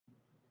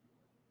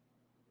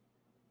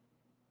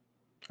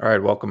All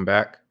right, welcome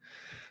back.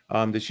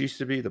 This used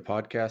to be the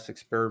podcast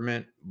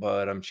experiment,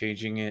 but I'm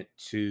changing it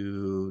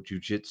to Jiu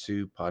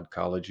Jitsu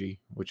Podchology,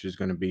 which is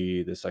going to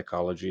be the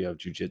psychology of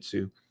Jiu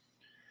Jitsu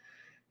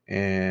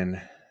and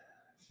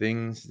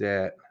things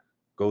that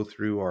go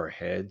through our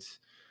heads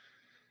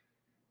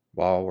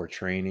while we're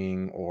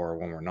training or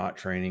when we're not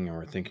training and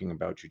we're thinking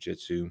about Jiu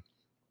Jitsu.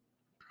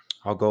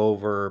 I'll go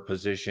over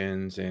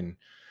positions and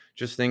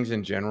just things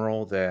in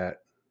general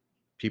that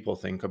people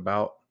think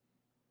about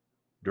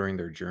during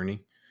their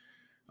journey.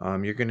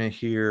 You're going to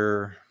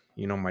hear,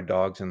 my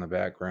dogs in the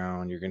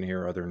background. You're going to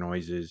hear other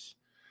noises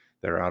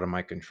that are out of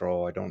my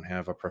control. I don't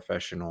have a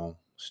professional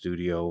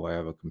studio. I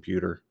have a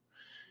computer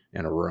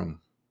and a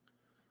room.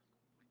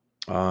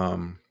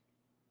 Um,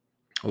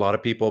 a lot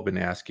of people have been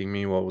asking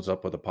me what was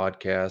up with the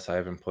podcast. I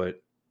haven't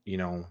put,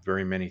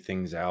 very many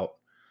things out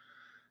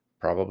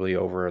probably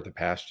over the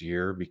past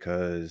year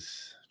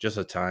because just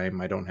the time.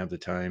 I don't have the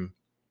time.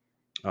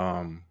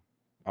 Um,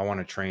 I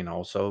want to train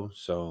also.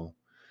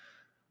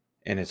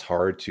 And it's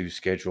hard to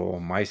schedule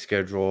my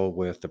schedule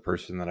with the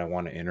person that I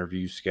want to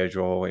interview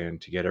schedule and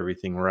to get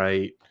everything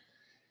right.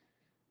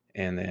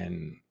 And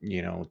then,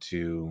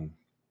 to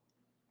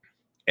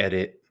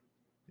edit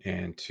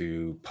and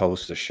to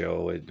post a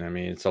show.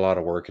 It's a lot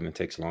of work and it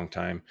takes a long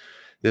time.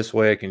 This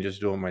way I can just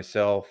do it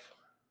myself.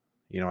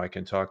 I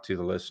can talk to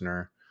the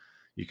listener.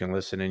 You can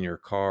listen in your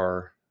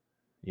car.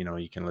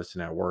 You can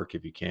listen at work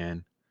if you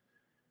can.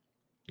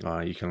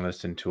 You can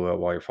listen to it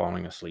while you're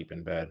falling asleep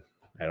in bed.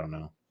 I don't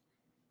know.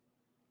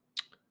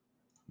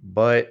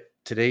 But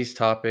today's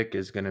topic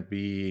is going to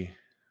be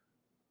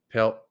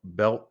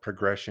belt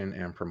progression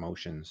and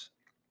promotions.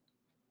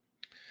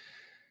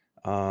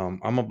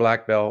 I'm a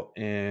black belt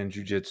in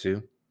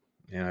jiu-jitsu,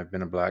 and I've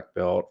been a black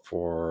belt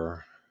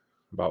for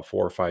about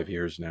 4 or 5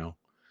 years now.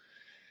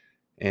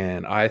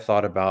 And I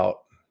thought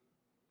about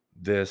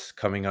this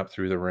coming up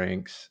through the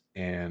ranks,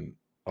 and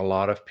a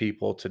lot of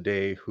people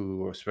today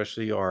who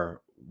especially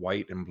are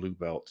white and blue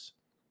belts,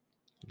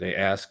 they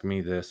ask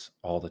me this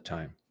all the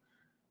time.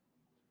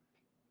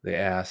 They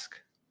ask,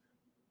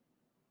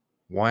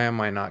 why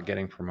am I not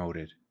getting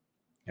promoted?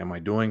 Am I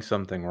doing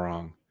something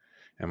wrong?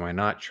 Am I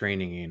not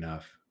training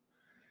enough?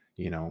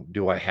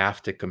 Do I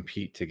have to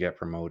compete to get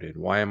promoted?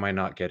 Why am I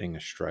not getting a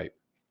stripe?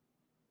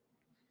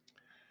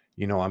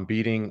 I'm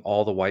beating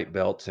all the white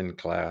belts in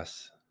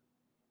class.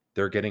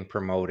 They're getting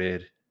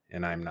promoted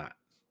and I'm not.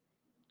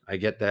 I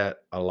get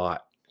that a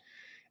lot.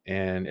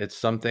 And it's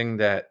something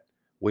that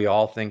we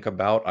all think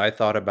about. I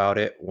thought about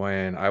it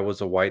when I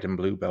was a white and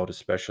blue belt,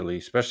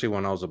 especially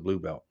when I was a blue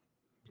belt,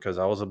 because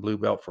I was a blue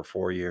belt for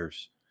 4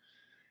 years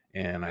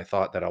and I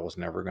thought that I was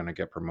never going to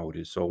get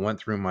promoted. So it went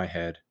through my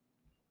head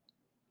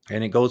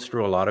and it goes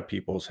through a lot of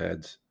people's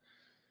heads.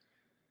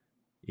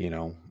 You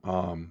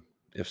know,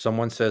 if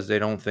someone says they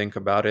don't think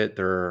about it,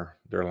 they're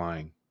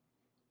lying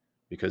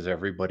because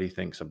everybody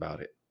thinks about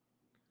it.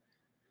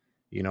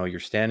 You're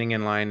standing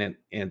in line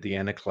at the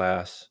end of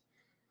class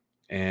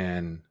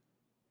and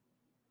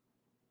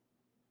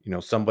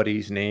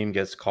somebody's name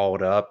gets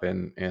called up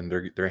and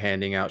they're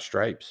handing out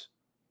stripes,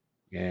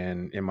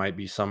 and it might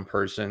be some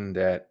person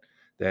that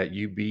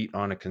you beat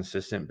on a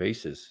consistent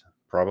basis,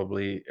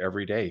 probably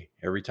every day.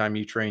 Every time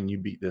you train, you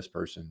beat this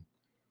person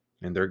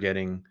and they're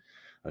getting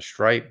a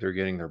stripe, they're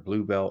getting their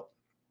blue belt.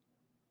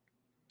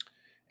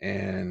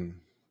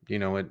 And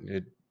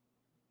it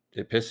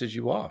pisses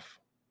you off.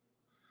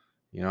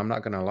 I'm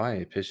not going to lie,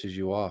 it pisses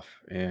you off.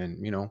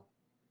 And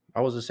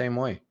I was the same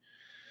way.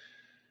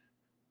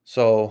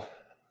 So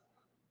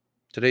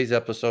today's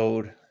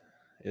episode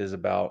is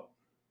about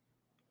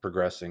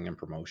progressing and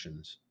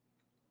promotions.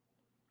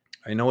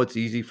 I know it's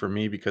easy for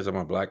me because I'm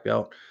a black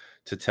belt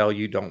to tell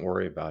you don't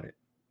worry about it.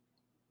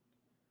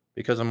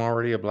 Because I'm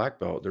already a black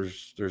belt.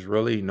 There's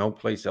really no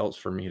place else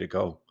for me to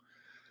go.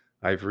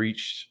 I've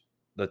reached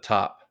the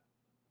top.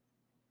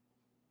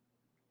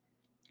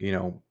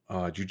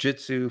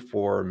 Jiu-jitsu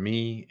for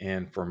me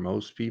and for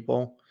most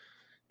people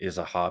is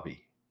a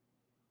hobby.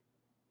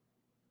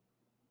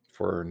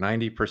 For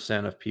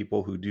 90% of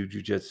people who do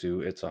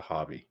jiu-jitsu, it's a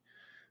hobby.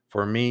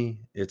 For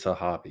me, it's a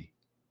hobby.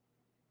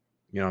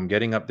 I'm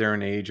getting up there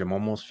in age. I'm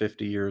almost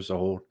 50 years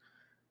old.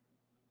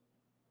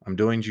 I'm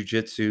doing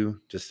jiu-jitsu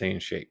to stay in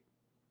shape.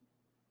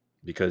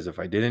 Because if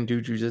I didn't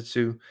do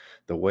jiu-jitsu,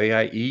 the way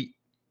I eat,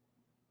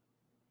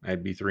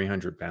 I'd be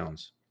 300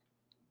 pounds.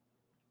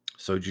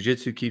 So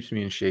jiu-jitsu keeps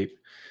me in shape.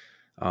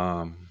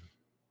 Um,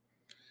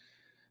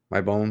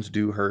 my bones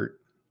do hurt.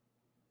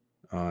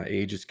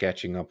 Age is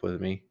catching up with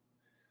me.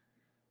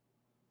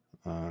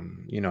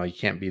 You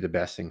can't be the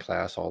best in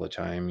class all the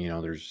time.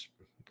 There's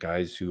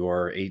guys who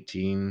are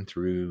 18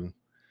 through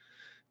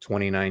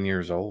 29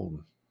 years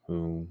old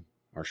who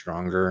are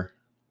stronger,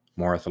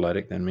 more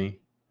athletic than me,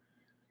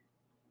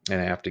 and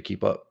I have to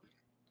keep up.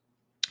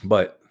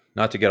 But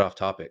not to get off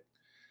topic.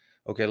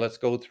 Okay, let's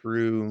go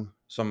through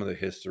some of the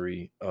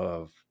history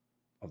of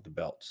the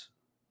belts.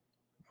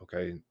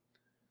 Okay,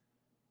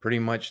 pretty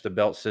much the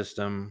belt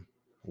system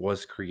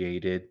was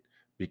created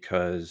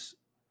because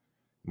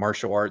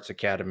martial arts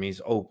academies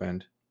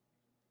opened,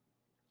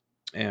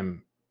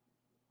 and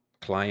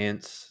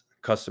clients,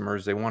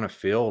 customers, they want to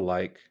feel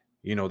like,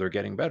 they're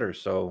getting better.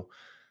 So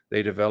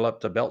they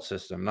developed a belt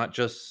system, not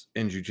just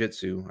in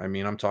jujitsu. I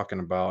mean, I'm talking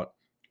about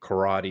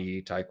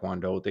karate,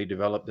 taekwondo. They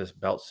developed this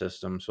belt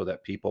system so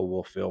that people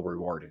will feel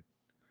rewarded.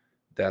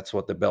 That's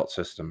what the belt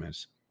system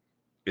is.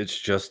 It's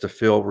just to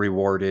feel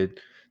rewarded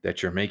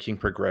that you're making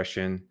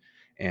progression.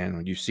 And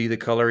when you see the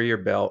color of your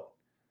belt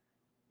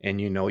and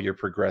you're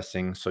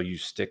progressing, so you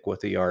stick with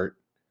the art,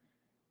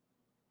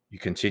 you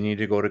continue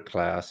to go to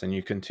class, and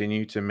you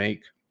continue to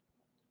make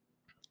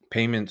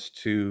payments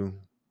to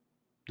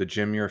the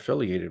gym you're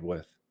affiliated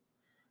with.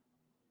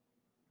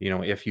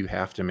 If you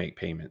have to make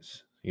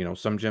payments,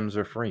 some gyms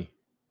are free.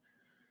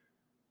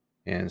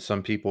 And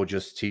some people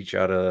just teach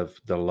out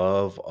of the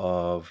love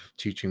of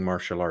teaching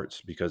martial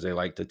arts because they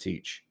like to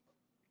teach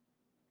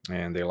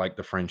and they like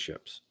the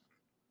friendships.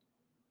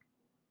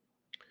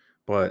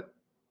 But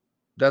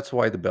that's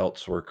why the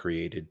belts were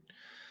created.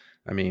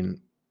 I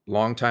mean,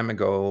 long time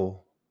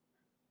ago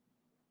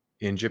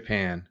in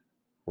Japan,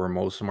 where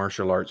most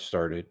martial arts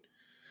started,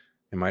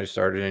 it might have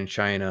started in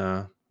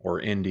China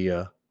or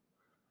India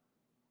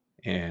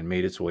and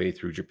made its way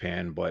through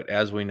Japan. But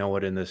as we know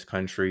it in this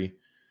country,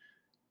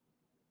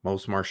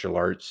 most martial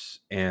arts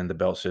and the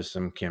belt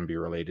system can be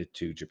related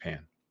to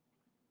Japan.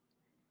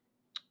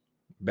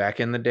 Back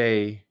in the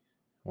day,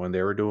 when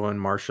they were doing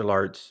martial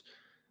arts,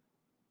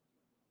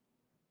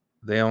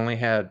 they only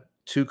had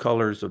two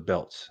colors of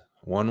belts.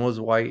 One was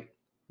white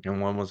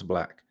and one was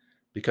black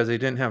because they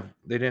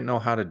didn't know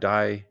how to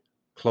dye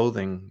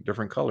clothing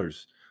different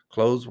colors.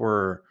 Clothes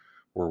were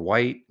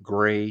white,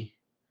 gray,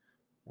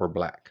 or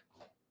black.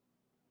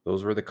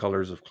 Those were the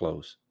colors of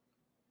clothes.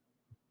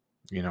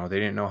 They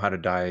didn't know how to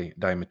dye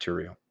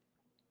material.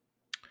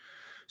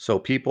 So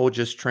people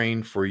just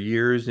trained for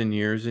years and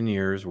years and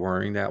years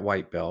wearing that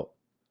white belt.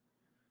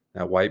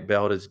 That white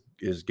belt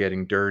is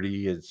getting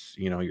dirty. It's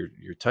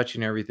you're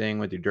touching everything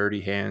with your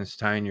dirty hands,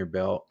 tying your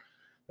belt.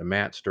 The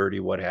mat's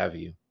dirty, what have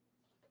you.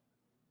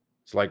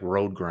 It's like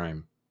road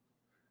grime.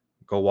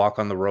 Go walk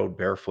on the road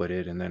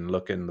barefooted and then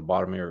look in the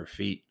bottom of your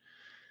feet,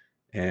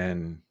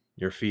 and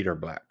your feet are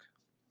black.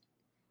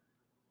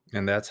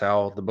 And that's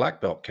how the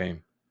black belt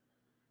came.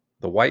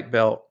 The white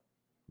belt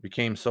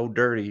became so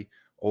dirty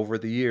over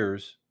the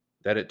years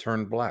that it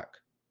turned black.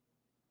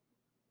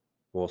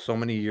 Well, so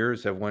many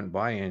years have went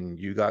by and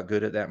you got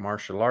good at that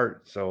martial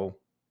art, so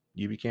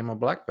you became a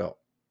black belt.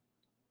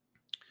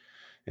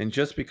 And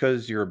just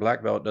because you're a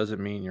black belt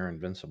doesn't mean you're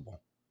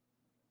invincible.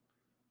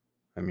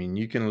 I mean,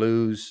 you can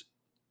lose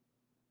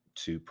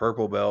to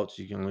purple belts,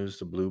 you can lose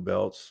to blue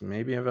belts,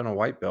 maybe even a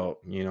white belt.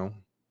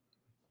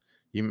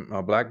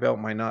 A black belt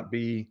might not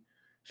be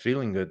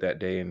feeling good that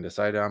day and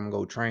decide I'm gonna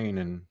go train,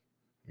 and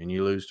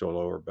you lose to a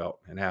lower belt.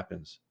 It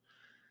happens.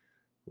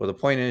 Well, the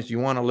point is you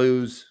want to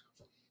lose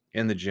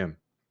in the gym.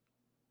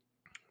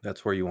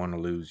 That's where you want to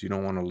lose. You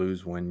don't want to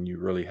lose when you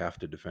really have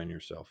to defend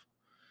yourself.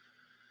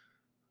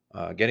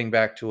 Getting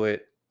back to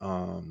it,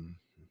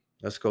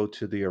 let's go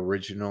to the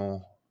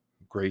original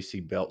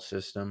Gracie belt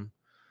system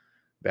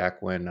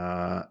back when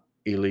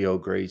Elio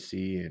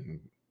Gracie and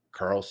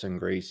Carlson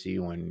Gracie,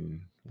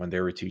 when they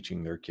were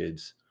teaching their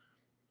kids.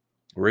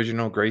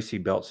 Original Gracie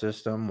belt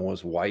system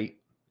was white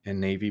and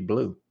navy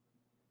blue.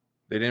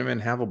 They didn't even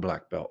have a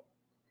black belt.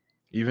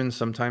 Even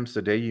sometimes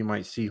today you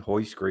might see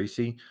Hoist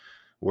Gracie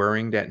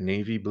wearing that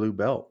navy blue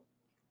belt.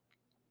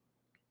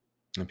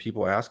 And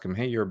people ask him,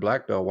 "Hey, you're a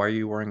black belt. Why are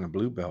you wearing a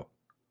blue belt?"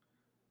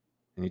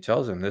 And he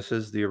tells them, "This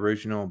is the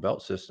original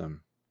belt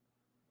system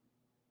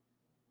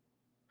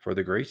for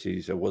the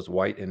Gracies. It was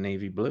white and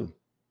navy blue.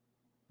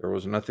 There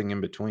was nothing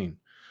in between."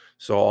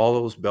 So all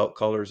those belt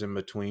colors in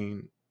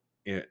between,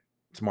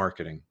 it's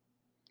marketing.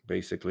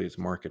 Basically, it's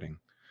marketing.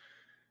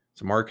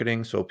 It's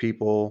marketing so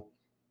people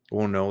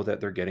will know that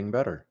they're getting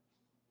better.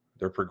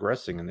 They're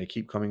progressing and they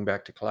keep coming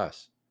back to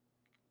class.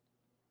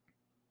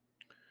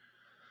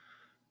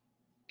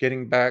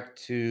 Getting back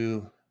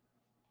to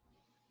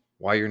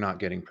why you're not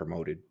getting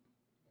promoted.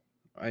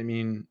 I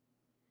mean,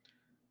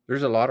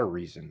 there's a lot of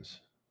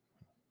reasons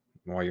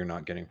why you're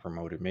not getting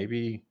promoted.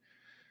 Maybe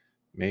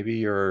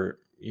your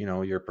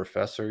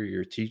professor,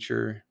 your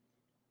teacher,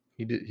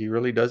 he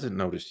really doesn't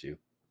notice you.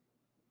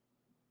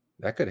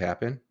 That could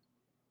happen.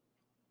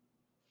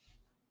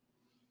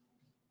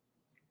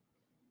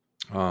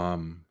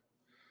 Um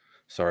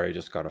Sorry, I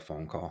just got a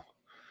phone call.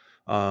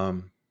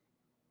 Um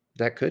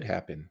that could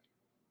happen.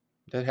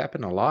 That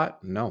happened a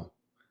lot? No.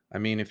 I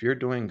mean, if you're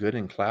doing good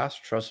in class,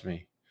 trust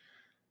me,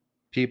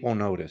 people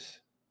notice.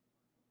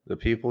 The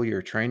people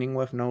you're training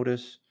with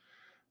notice.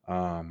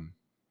 Um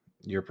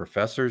your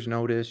professors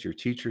notice, your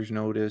teachers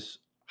notice,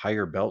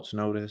 higher belts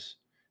notice.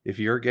 If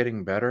you're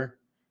getting better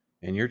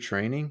and you're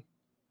training,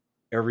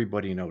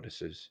 everybody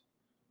notices.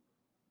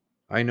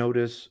 I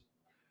notice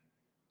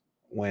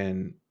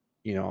when,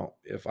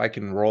 if I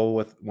can roll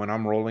with when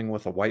I'm rolling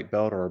with a white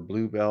belt or a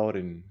blue belt,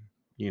 and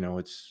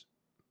it's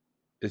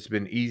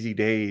been easy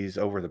days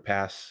over the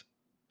past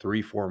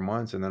 3-4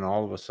 months, and then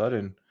all of a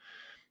sudden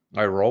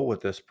I roll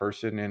with this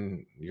person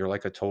and you're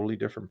like a totally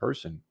different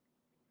person.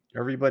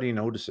 Everybody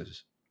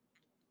notices.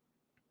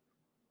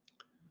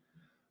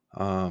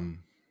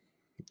 Um,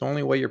 the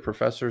only way your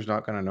professor is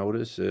not going to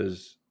notice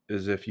is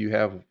if you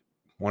have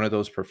one of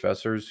those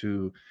professors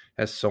who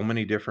has so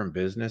many different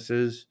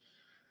businesses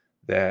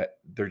that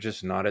they're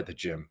just not at the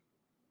gym.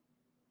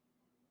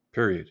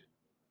 Period.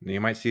 And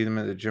you might see them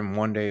at the gym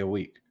one day a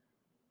week,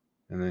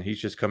 and then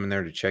he's just coming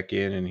there to check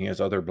in, and he has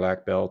other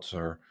black belts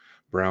or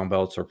brown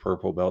belts or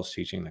purple belts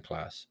teaching the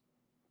class.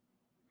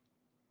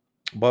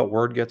 But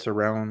word gets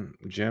around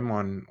gym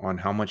on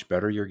how much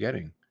better you're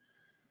getting.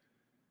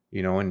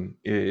 And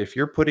if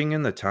you're putting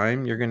in the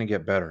time, you're going to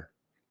get better.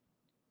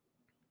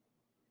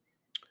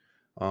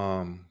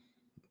 Um,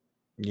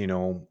 you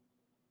know,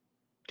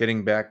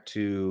 Getting back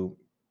to,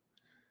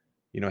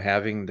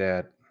 having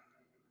that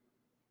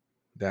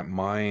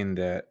mind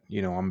that,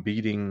 I'm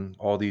beating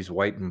all these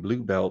white and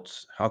blue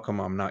belts, how come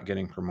I'm not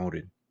getting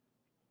promoted?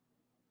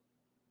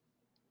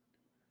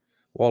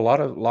 Well,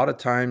 a lot of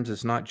times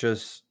it's not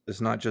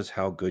just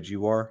how good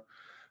you are.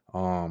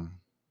 Um,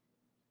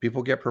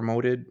 People get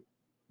promoted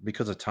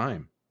because of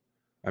time.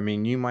 I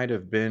mean, you might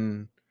have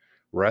been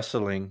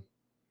wrestling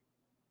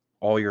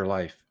all your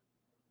life.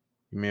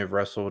 You may have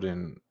wrestled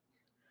in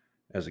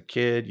as a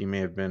kid. You may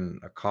have been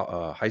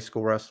a high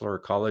school wrestler, a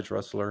college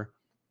wrestler,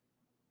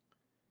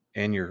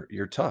 and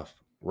you're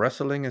tough.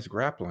 Wrestling is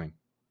grappling.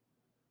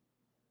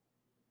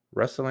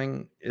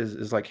 Wrestling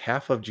is like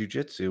half of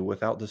jujitsu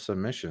without the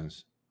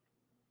submissions.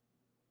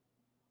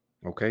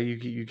 Okay,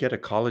 you get a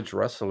college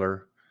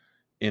wrestler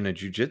in a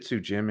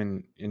jujitsu gym,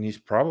 and he's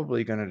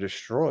probably going to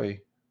destroy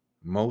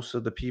most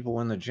of the people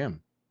in the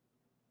gym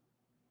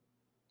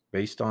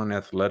based on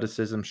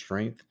athleticism,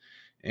 strength,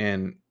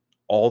 and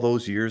all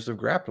those years of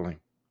grappling.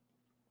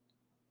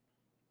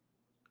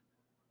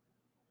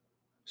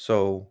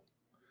 So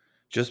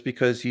just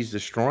because he's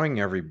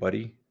destroying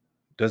everybody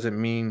doesn't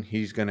mean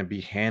he's going to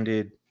be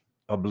handed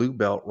a blue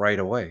belt right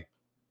away.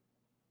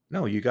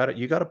 No, you got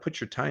to put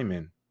your time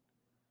in.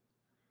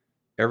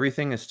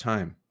 Everything is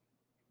time.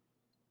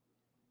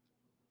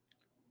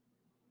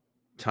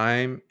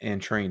 Time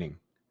and training.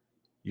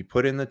 You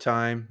put in the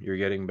time, you're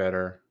getting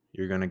better,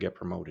 you're going to get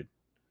promoted.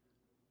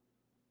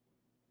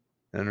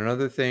 And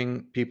another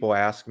thing people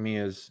ask me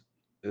is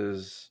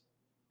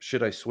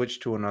should I switch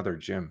to another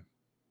gym?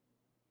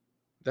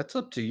 That's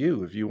up to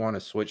you if you want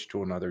to switch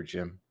to another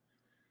gym.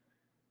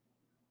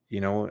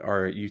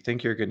 Or you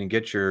think you're going to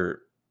get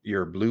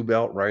your blue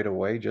belt right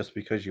away just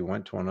because you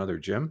went to another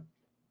gym?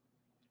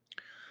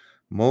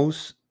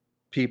 Most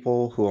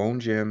people who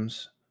own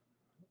gyms,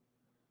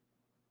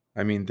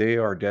 I mean, they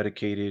are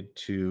dedicated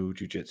to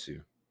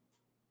jujitsu.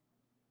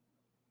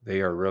 They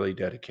are really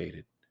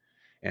dedicated,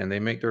 and they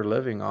make their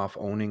living off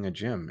owning a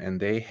gym, and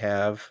they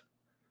have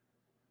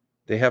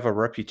a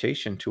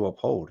reputation to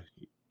uphold.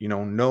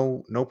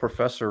 No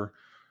professor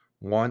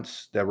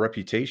wants that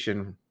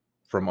reputation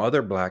from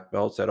other black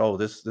belts that, oh,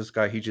 this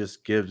guy, he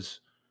just gives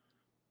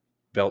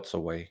belts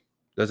away.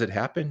 Does it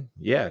happen?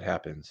 Yeah, it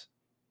happens.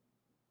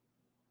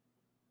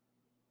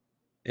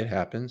 It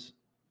happens.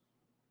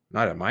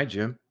 Not at my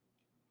gym,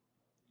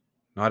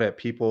 not at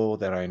people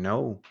that I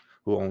know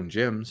who own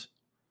gyms,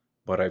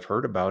 but I've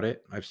heard about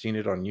it. I've seen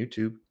it on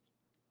YouTube.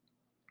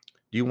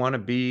 Do you want to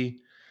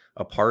be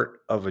a part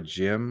of a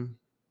gym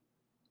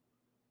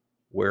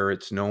where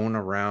it's known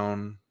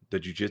around the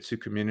jiu-jitsu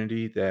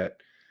community that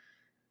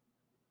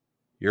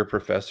your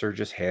professor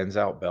just hands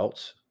out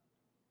belts?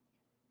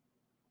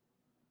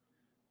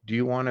 Do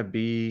you want to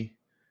be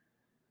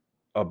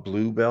a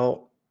blue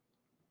belt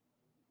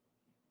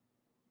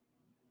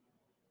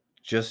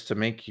just to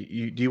make do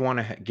you want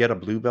to get a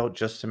blue belt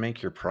just to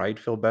make your pride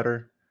feel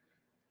better?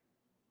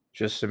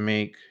 Just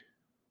to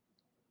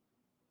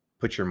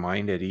put your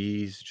mind at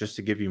ease, just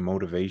to give you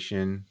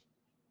motivation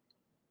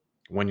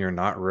when you're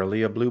not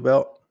really a blue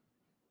belt?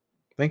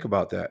 Think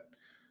about that.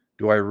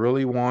 Do I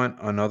really want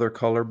another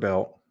color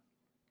belt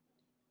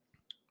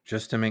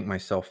just to make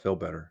myself feel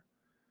better?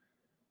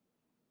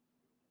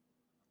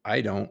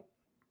 I don't,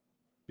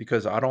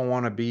 because I don't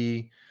want to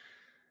be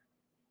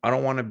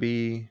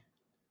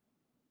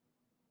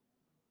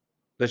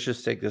let's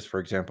just take this for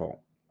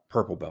example,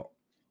 purple belt.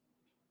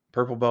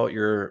 Purple belt,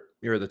 you're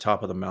at the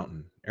top of the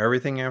mountain.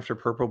 Everything after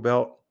purple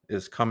belt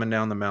is coming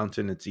down the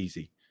mountain, it's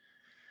easy.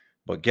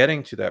 But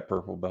getting to that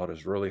purple belt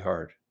is really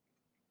hard.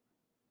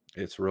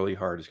 It's really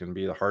hard. It's going to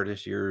be the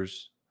hardest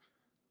years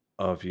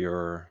of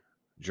your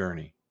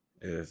journey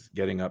is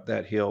getting up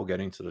that hill,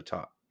 getting to the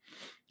top,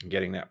 and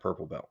getting that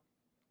purple belt.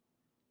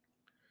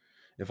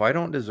 If I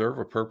don't deserve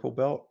a purple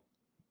belt,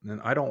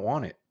 then I don't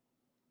want it.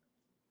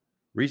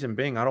 Reason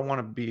being, I don't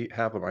want to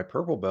have my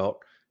purple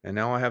belt, and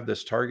now I have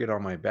this target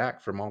on my back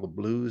from all the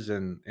blues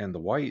and the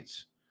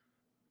whites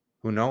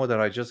who know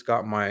that I just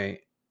got my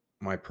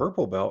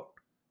purple belt,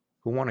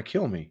 who want to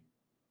kill me,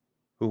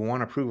 who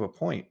want to prove a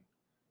point.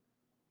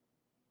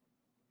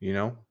 You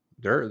know,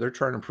 they're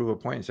trying to prove a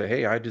point and say,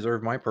 "Hey, I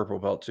deserve my purple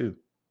belt too.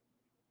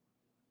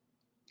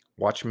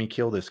 Watch me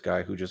kill this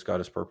guy who just got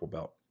his purple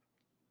belt."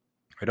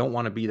 I don't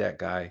want to be that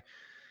guy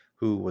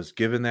who was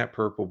given that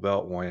purple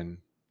belt when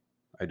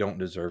I don't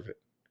deserve it.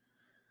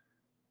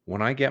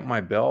 When I get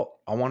my belt,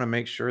 I want to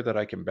make sure that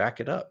I can back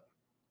it up.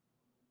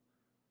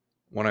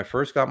 When I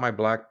first got my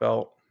black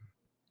belt,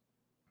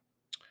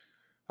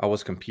 I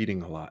was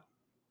competing a lot.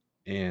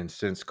 And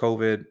since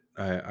COVID,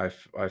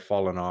 I've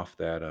fallen off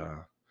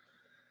that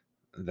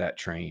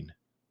train.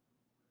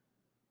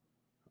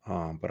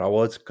 But I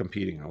was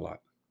competing a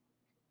lot.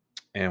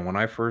 And when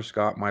I first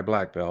got my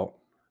black belt,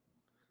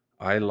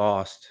 I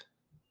lost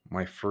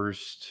my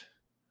first,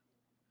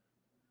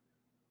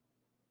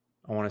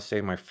 I want to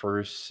say my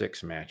first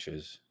 6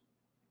 matches.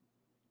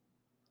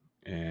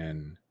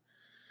 And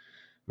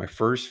my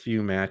first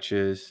few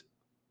matches,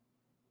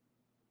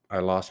 I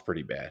lost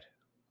pretty bad.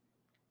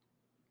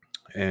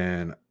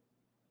 And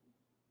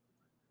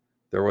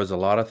there was a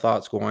lot of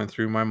thoughts going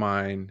through my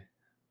mind,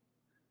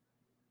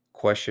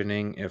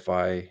 questioning if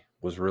I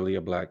was really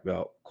a black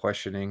belt,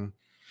 questioning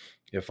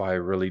if I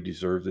really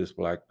deserve this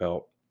black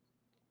belt.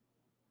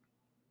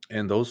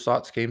 And those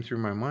thoughts came through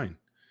my mind.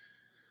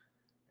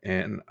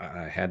 And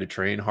I had to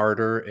train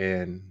harder,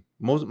 and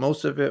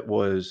most of it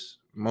was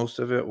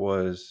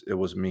it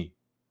was me.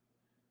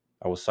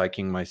 I was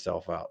psyching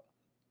myself out.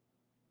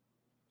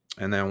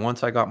 And then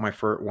once I got my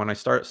first, when I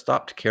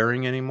stopped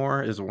caring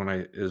anymore is when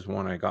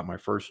I got my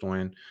first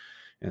win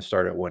and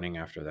started winning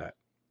after that.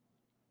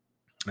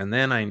 And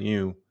then I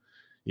knew,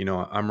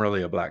 I'm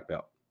really a black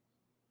belt.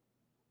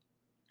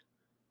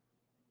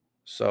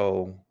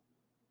 So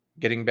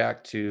getting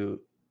back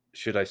to,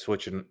 should I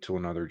switch to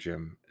another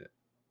gym?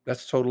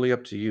 That's totally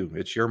up to you.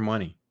 It's your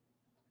money.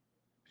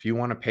 If you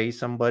want to pay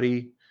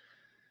somebody,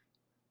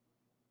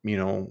 you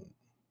know,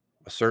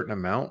 a certain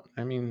amount,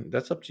 I mean,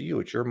 that's up to you.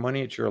 It's your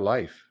money, it's your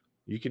life.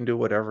 You can do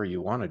whatever you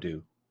want to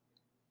do.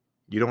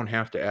 You don't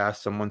have to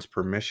ask someone's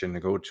permission to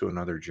go to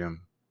another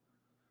gym.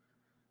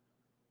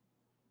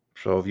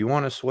 So if you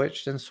want to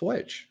switch, then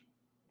switch.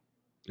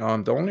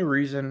 The only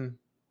reason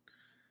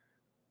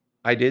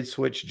I did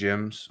switch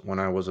gyms when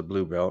I was a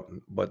blue belt,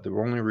 but the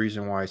only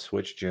reason why I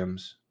switched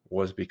gyms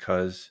was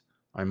because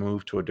I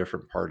moved to a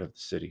different part of the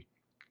city.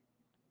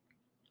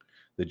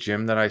 The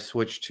gym that I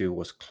switched to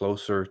was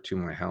closer to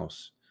my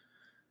house.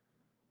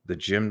 The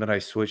gym that I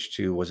switched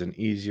to was an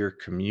easier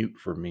commute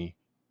for me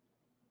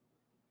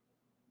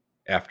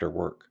after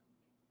work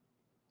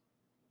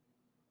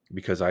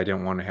because I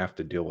didn't want to have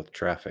to deal with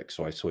traffic,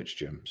 so I switched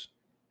gyms.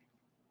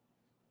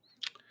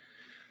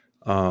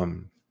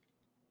 Um,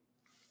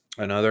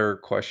 Another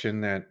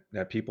question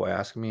that people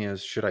ask me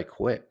is, should I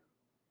quit?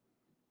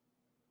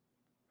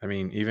 I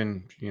mean,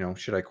 even,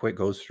 should I quit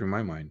goes through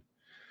my mind.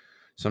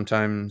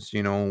 Sometimes, I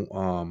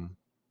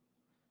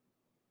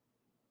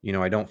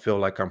don't feel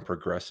like I'm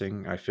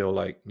progressing. I feel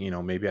like,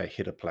 maybe I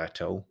hit a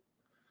plateau,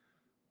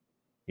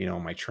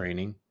 my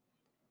training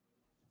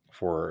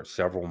for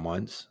several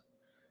months,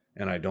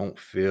 and I don't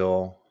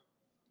feel,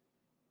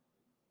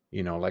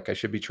 like I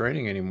should be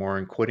training anymore,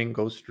 and quitting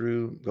goes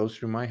through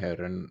my head,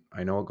 and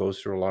I know it goes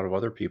through a lot of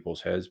other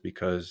people's heads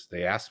because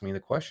they ask me the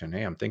question,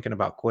 "Hey, I'm thinking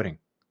about quitting.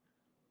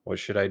 What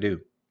should I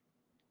do?"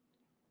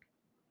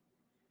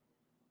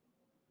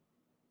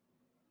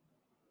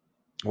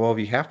 Well, if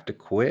you have to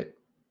quit,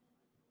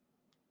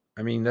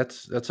 I mean,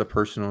 that's a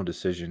personal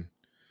decision.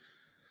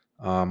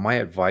 My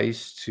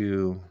advice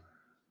to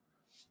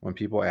when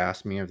people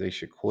ask me if they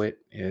should quit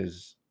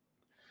is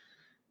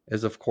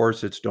of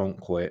course it's don't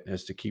quit,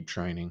 is to keep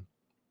training.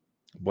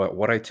 But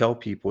what I tell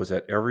people is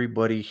that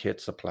everybody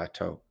hits a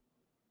plateau.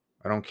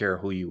 I don't care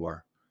who you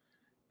are.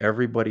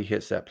 Everybody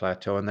hits that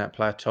plateau, and that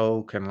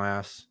plateau can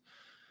last,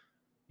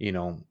 you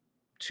know,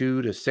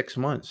 2 to 6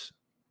 months.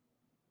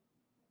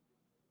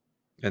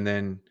 And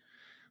then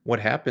what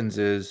happens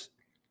is,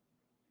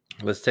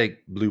 let's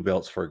take blue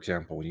belts, for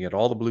example. You get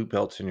all the blue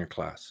belts in your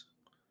class.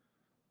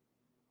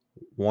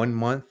 1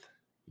 month,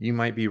 you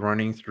might be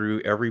running through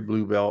every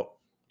blue belt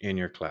in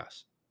your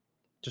class,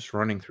 just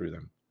running through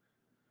them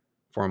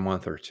for a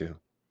month or two,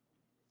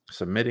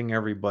 submitting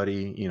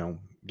everybody,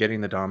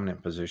 getting the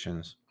dominant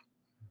positions,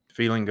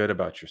 feeling good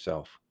about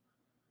yourself.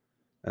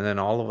 And then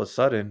all of a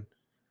sudden,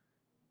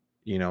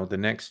 the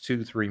next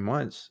 2, 3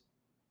 months,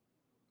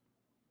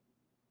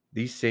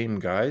 these same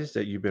guys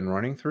that you've been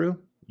running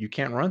through, you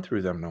can't run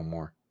through them no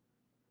more.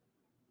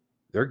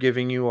 They're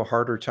giving you a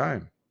harder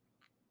time.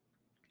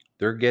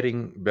 They're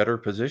getting better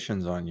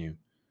positions on you.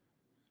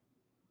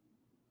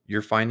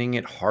 You're finding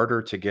it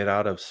harder to get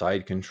out of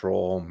side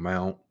control,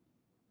 mount,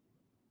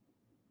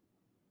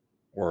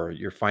 or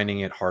you're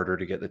finding it harder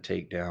to get the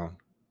takedown,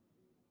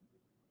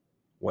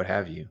 what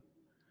have you.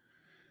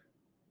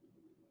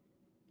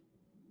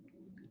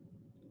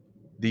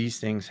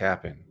 These things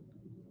happen.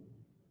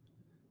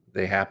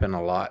 They happen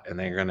a lot, and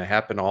they're going to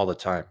happen all the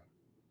time.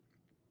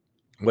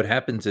 What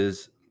happens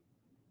is,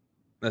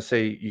 let's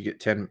say you get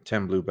 10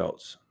 blue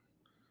belts.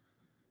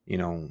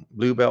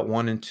 Blue belt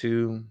 1 and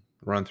 2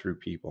 run through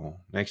people.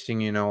 Next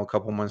thing you know, a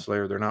couple months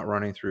later, they're not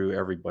running through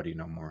everybody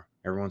no more.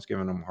 Everyone's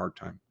giving them a hard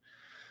time.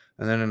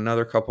 And then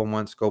another couple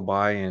months go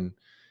by, and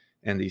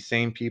these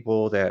same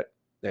people that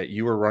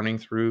you were running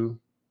through,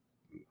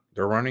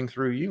 they're running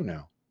through you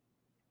now.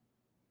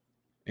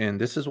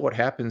 And this is what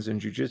happens in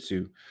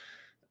jiu-jitsu.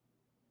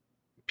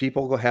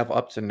 People will have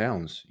ups and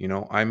downs.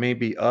 I may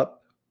be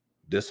up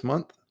this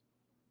month,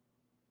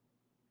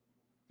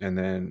 And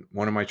then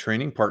one of my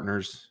training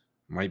partners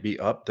might be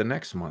up the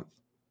next month.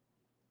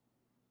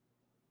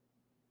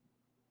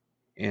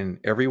 And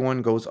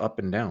everyone goes up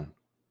and down.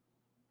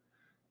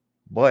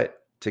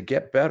 But to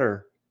get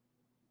better,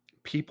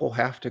 people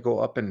have to go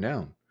up and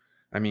down.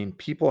 I mean,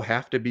 people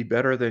have to be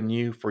better than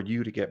you for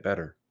you to get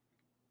better.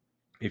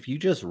 If you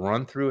just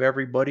run through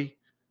everybody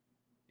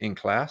in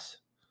class,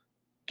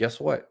 guess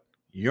what?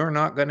 You're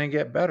not going to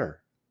get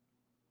better.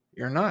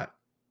 You're not.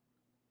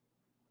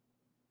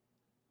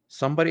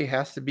 Somebody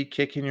has to be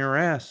kicking your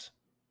ass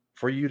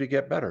for you to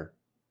get better.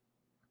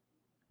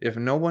 If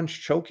no one's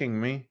choking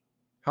me,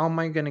 how am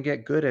I going to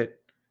get good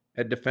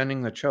at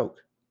defending the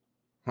choke?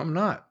 I'm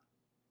not,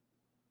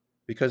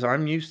 because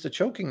I'm used to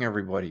choking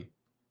everybody.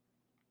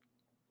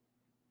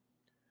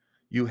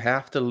 You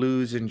have to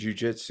lose in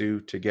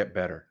jiu-jitsu to get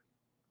better.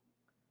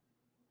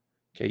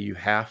 Okay, you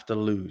have to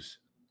lose.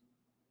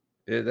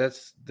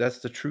 That's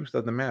the truth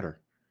of the matter.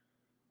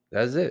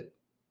 That's it.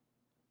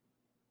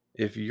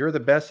 If you're the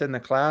best in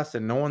the class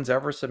and no one's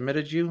ever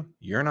submitted you,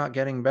 you're not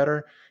getting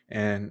better.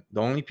 And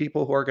the only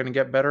people who are going to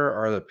get better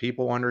are the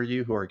people under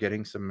you who are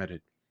getting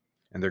submitted.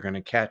 And they're going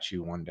to catch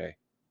you one day.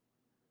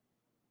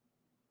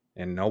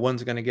 And no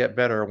one's going to get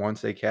better once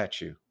they catch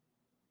you.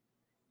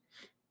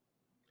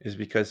 Is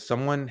because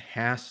someone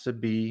has to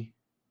be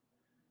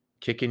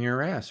kicking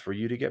your ass for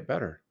you to get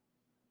better.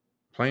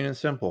 Plain and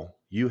simple.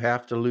 You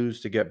have to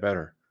lose to get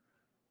better.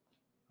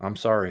 I'm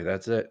sorry,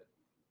 that's it.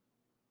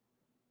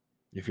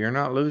 If you're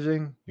not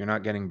losing, you're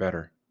not getting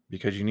better,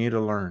 because you need to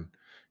learn.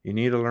 You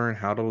need to learn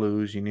how to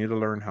lose. You need to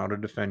learn how to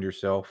defend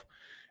yourself.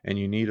 And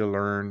you need to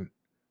learn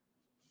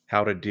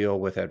how to deal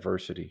with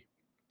adversity.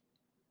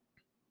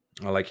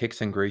 Like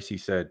Hickson Gracie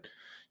said,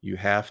 you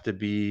have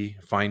to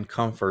find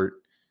comfort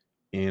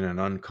in an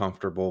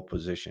uncomfortable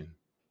position.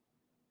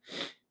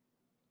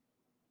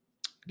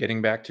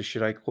 Getting back to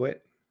should I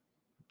quit?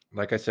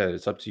 Like I said,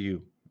 it's up to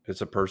you.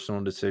 It's a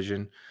personal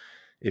decision.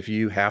 If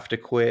you have to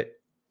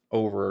quit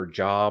over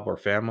job or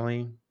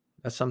family,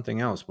 that's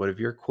something else. But if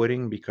you're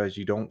quitting because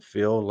you don't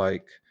feel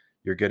like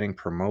you're getting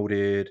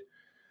promoted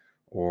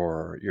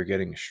or you're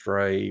getting a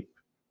stripe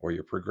or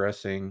you're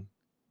progressing,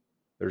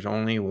 there's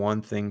only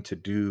one thing to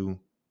do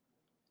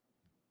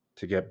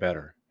to get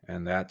better.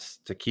 And that's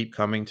to keep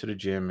coming to the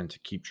gym and to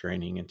keep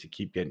training and to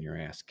keep getting your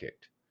ass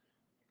kicked.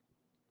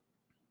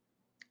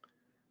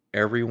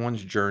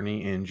 Everyone's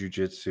journey in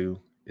jiu-jitsu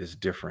is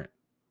different.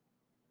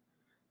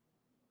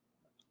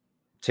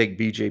 Take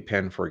BJ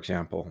Penn, for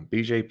example.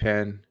 BJ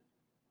Penn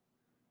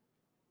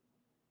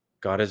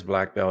got his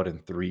black belt in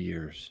 3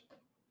 years.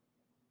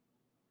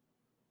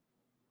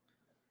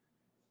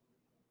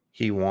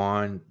 He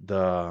won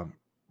the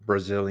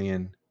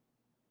Brazilian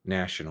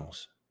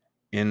Nationals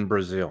in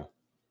Brazil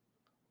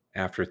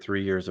after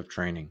 3 years of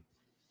training.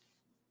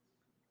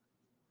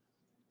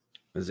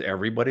 Is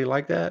everybody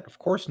like that? Of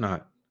course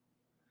not.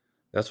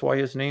 That's why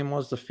his name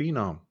was the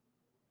Phenom.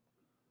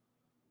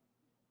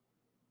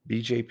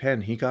 BJ Penn,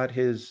 he got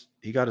his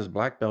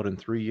black belt in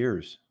 3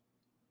 years.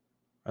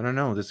 I don't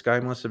know. This guy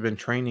must have been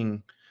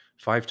training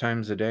 5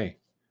 times a day.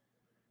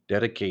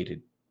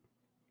 Dedicated.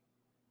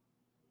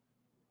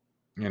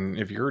 And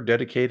if you're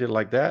dedicated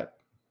like that,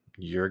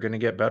 you're going to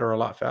get better a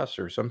lot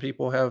faster. Some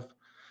people have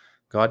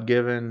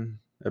God-given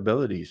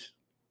abilities.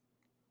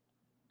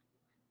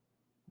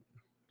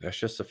 That's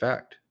just a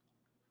fact.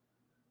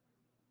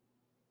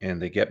 And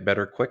they get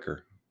better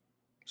quicker.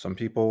 Some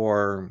people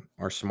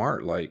are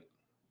smart, like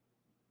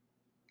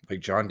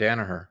John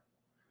Danaher.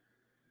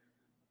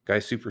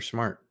 Guy's super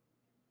smart.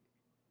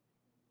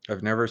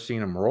 I've never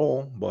seen him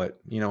roll, but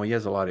he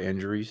has a lot of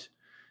injuries.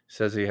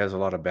 Says he has a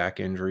lot of back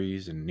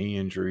injuries and knee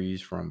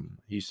injuries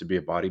he used to be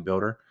a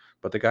bodybuilder,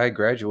 but the guy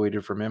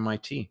graduated from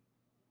MIT.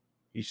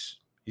 He's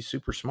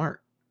super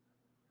smart.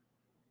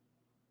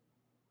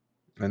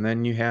 And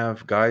then you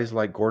have guys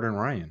like Gordon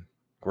Ryan.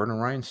 Gordon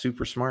Ryan's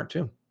super smart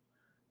too.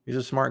 He's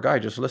a smart guy.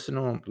 Just listen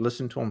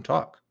to him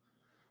talk.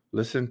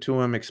 Listen to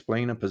him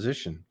explain a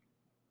position.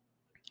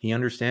 He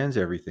understands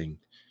everything.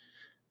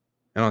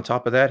 And on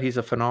top of that, he's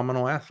a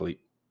phenomenal athlete.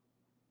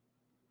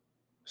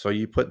 So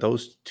you put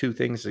those two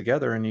things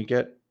together and you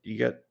get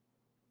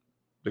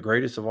the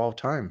greatest of all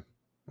time,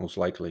 most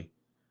likely.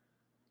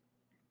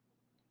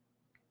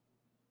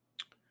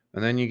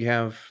 And then you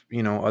have,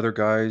 other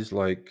guys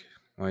like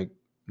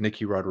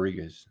Nicky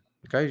Rodriguez.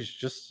 The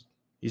guy's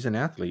he's an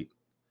athlete.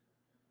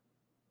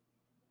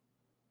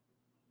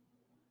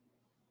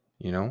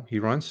 He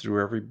runs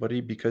through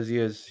everybody because he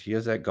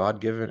has that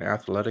God-given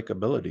athletic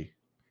ability.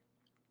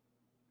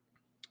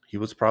 He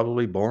was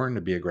probably born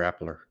to be a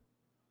grappler.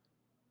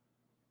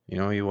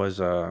 He was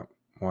a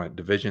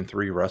Division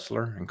III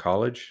wrestler in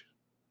college.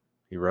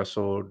 He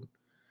wrestled.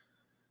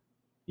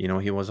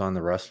 He was on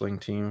the wrestling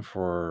team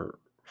for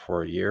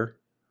a year.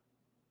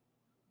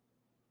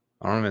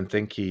 I don't even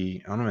think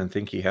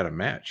he had a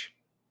match.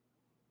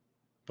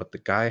 But the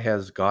guy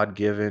has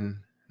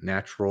God-given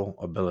natural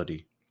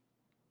ability.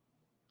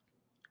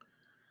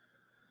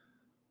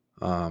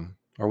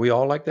 Are we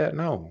all like that?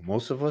 No.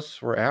 Most of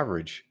us were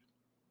average.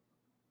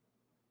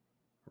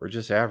 We're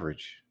just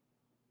average.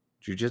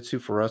 Jiu-jitsu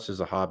for us is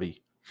a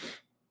hobby.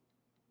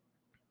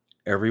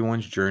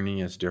 Everyone's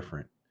journey is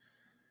different,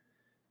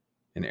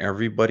 and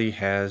everybody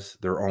has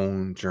their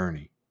own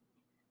journey.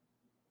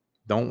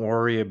 Don't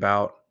worry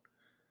about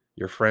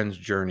your friend's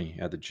journey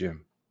at the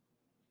gym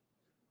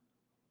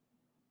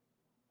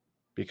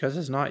because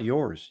it's not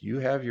yours. You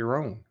have your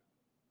own.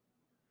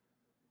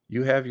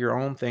 You have your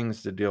own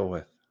things to deal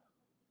with.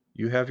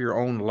 You have your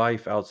own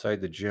life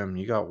outside the gym.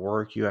 You got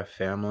work, you have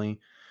family,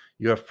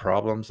 you have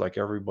problems like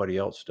everybody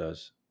else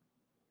does.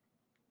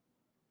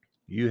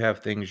 You have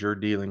things you're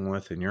dealing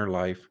with in your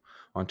life.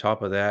 On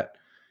top of that,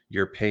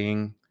 you're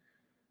paying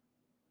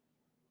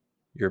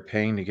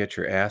to get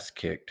your ass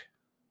kicked.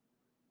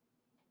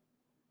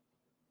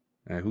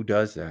 And who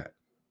does that?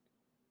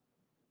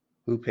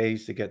 Who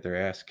pays to get their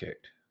ass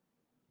kicked?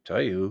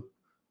 Tell you,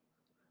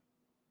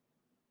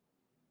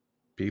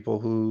 people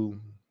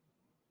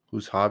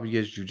whose hobby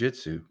is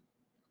jujitsu.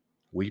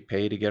 We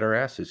pay to get our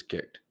asses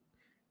kicked.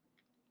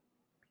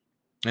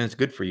 And it's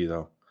good for you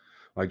though.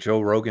 Like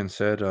Joe Rogan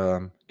said,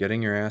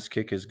 getting your ass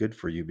kicked is good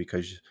for you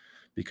because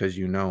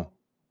you know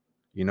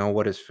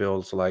what it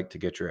feels like to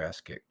get your ass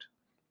kicked.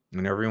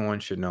 And everyone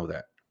should know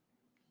that.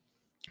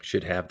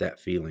 Should have that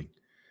feeling.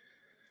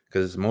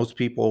 Because most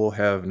people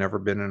have never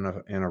been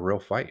in a real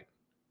fight.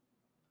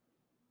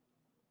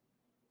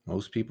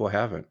 Most people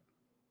haven't.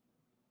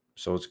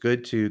 So it's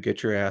good to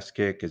get your ass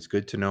kicked. It's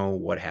good to know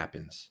what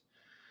happens.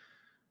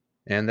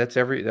 And that's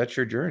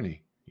your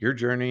journey. Your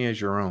journey is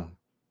your own.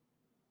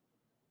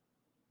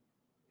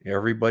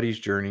 Everybody's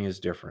journey is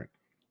different.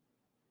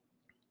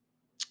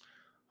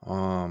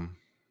 Let's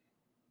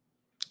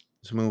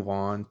move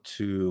on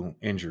to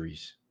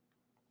injuries.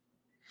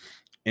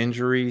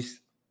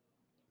 Injuries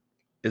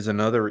is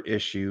another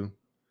issue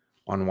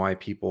on why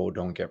people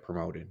don't get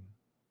promoted.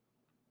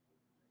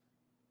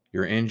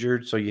 You're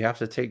injured, so you have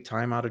to take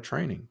time out of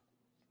training.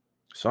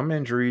 Some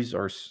injuries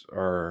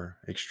are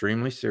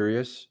extremely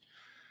serious,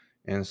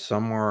 and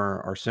some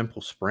are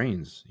simple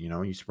sprains. You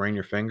know, you sprain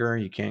your finger,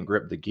 you can't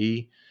grip the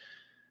gi,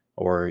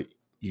 or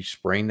you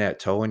sprain that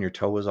toe and your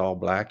toe is all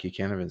black. You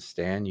can't even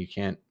stand. You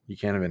can't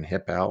even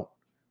hip out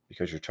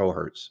because your toe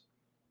hurts.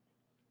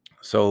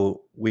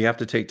 So we have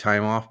to take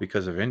time off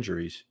because of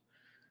injuries.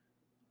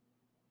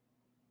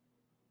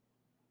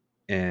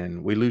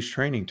 And we lose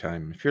training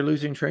time. If you're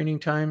losing training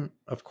time,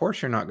 of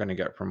course you're not going to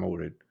get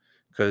promoted.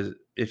 Because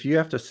if you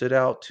have to sit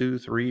out 2,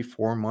 3,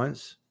 4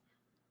 months,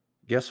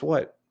 guess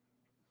what?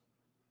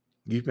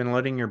 You've been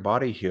letting your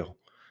body heal.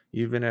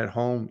 You've been at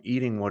home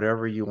eating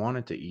whatever you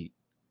wanted to eat.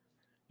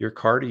 Your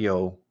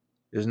cardio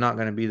is not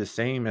going to be the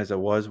same as it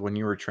was when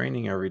you were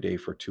training every day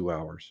for 2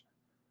 hours.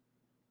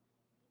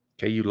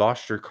 Okay, you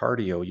lost your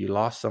cardio. You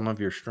lost some of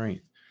your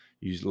strength.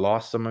 You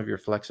lost some of your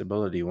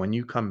flexibility. When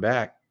you come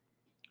back,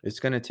 it's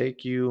going to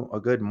take you a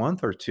good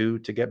month or two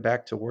to get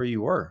back to where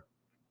you were.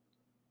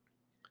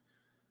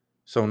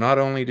 So not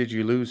only did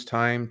you lose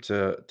time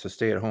to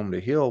stay at home to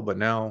heal, but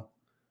now,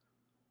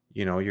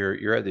 you know,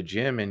 you're at the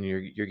gym and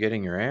you're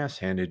getting your ass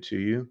handed to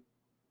you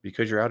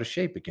because you're out of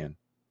shape again.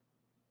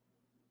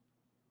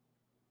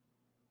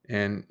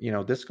 And, you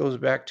know, this goes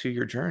back to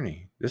your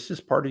journey. This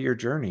is part of your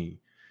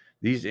journey.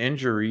 These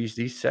injuries,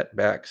 these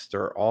setbacks,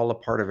 they're all a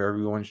part of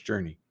everyone's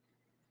journey.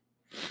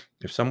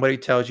 If somebody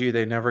tells you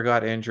they never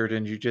got injured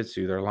in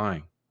jiu-jitsu, they're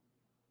lying.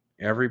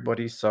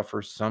 Everybody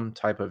suffers some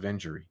type of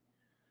injury.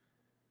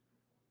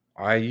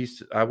 I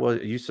used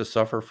to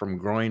suffer from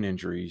groin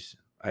injuries.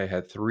 I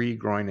had 3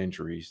 groin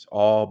injuries,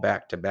 all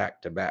back to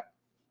back to back.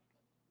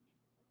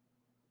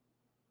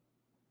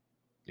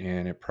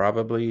 And it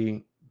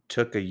probably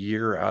took a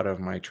year out of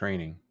my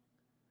training.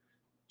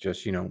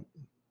 Just, you know,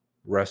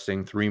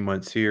 resting 3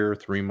 months here,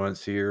 3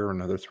 months here,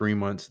 another 3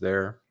 months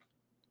there.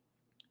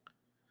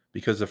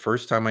 Because the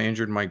first time I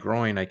injured my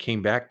groin, I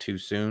came back too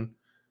soon.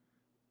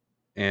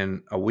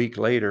 And a week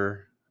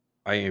later,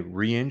 I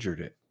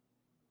re-injured it.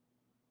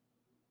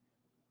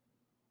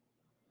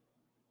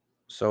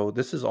 So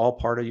this is all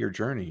part of your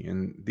journey.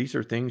 And these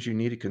are things you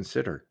need to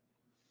consider.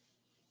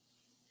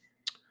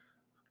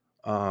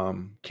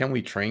 Can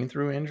we train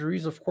through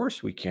injuries? Of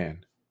course we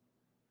can.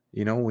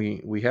 You know,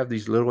 we have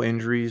these little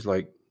injuries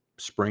like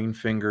sprained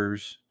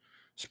fingers,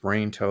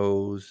 sprained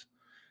toes,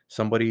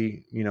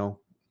 somebody, you know,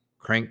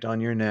 cranked on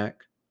your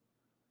neck,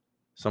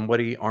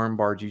 somebody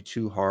armbarred you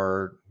too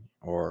hard,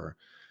 or,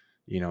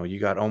 you know, you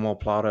got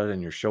omoplata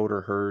and your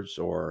shoulder hurts,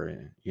 or,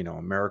 you know,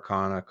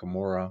 Americana,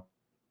 Kimura,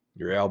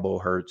 your elbow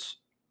hurts.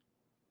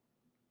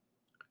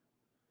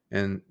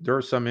 And there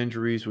are some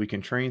injuries we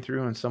can train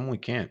through and some we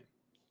can't.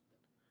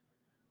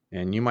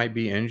 And you might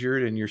be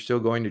injured and you're still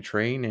going to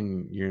train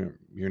and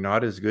you're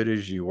not as good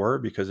as you were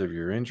because of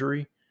your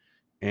injury.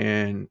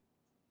 And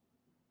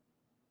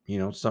you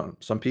know,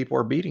 some people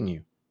are beating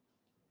you.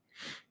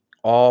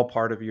 All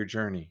part of your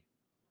journey,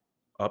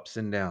 ups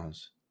and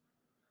downs.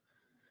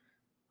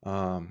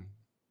 Um,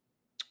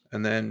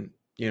 and then,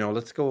 you know,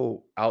 let's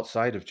go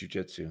outside of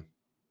jujitsu.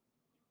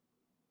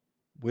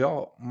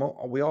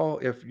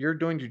 If you're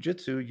doing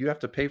jujitsu, you have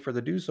to pay for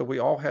the dues. So we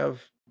all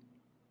have.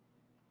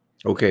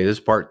 Okay, this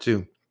is part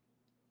 2.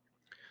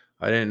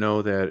 I didn't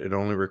know that it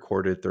only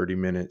recorded 30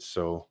 minutes,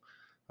 so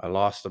I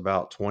lost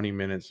about 20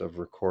 minutes of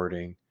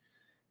recording,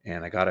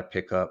 and I got to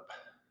pick up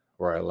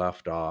where I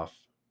left off,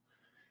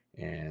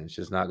 and it's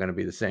just not going to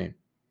be the same.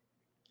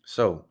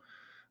 So,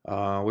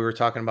 we were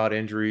talking about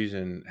injuries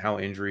and how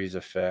injuries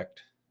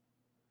affect,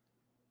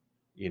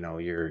 your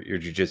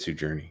jujitsu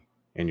journey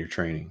and your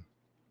training.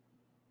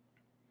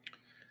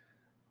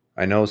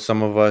 I know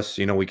some of us,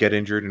 we get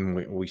injured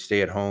and we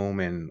stay at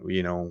home, and,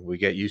 we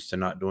get used to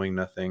not doing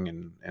nothing,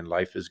 and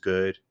life is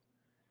good,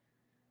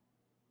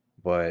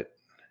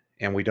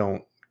 and we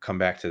don't come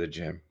back to the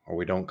gym, or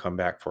we don't come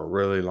back for a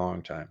really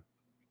long time.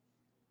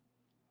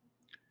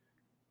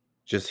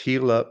 Just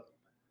heal up,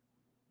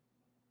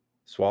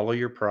 swallow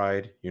your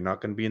pride. You're not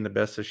going to be in the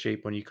best of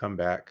shape when you come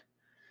back,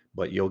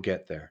 but you'll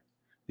get there.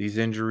 These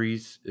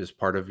injuries is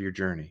part of your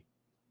journey.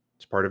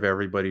 It's part of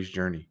everybody's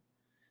journey.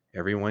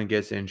 Everyone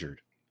gets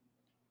injured.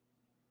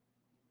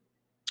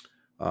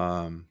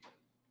 Um,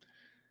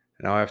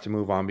 Now I have to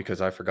move on because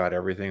I forgot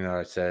everything that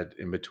I said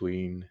in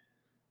between,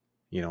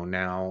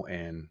 now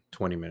and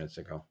 20 minutes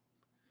ago.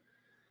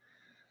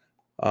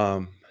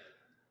 Um,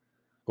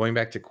 Going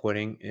back to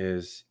quitting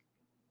is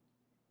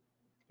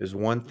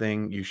one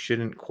thing you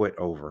shouldn't quit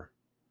over.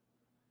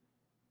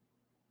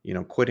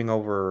 Quitting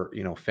over,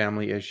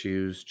 family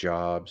issues,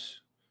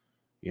 jobs,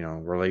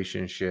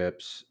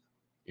 relationships,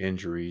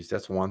 injuries,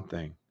 that's one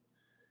thing.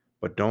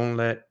 But don't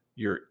let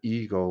your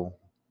ego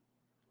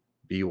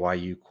be why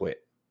you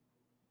quit.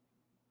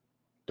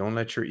 Don't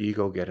let your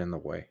ego get in the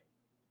way.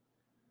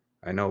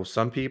 I know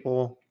some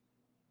people,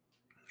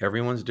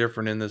 everyone's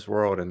different in this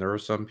world, and there are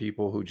some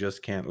people who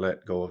just can't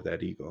let go of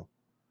that ego.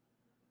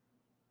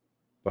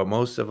 But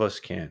most of us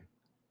can.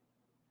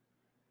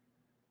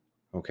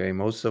 Okay,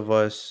 most of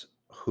us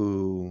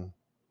who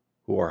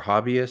are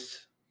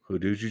hobbyists, who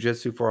do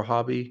jujitsu for a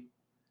hobby,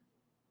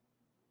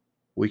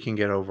 we can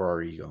get over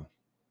our ego.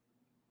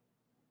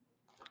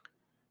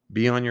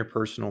 Be on your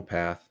personal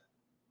path,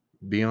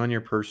 be on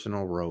your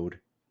personal road.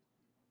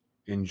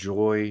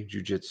 Enjoy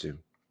jujitsu.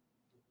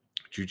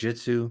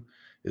 Jujitsu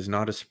is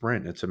not a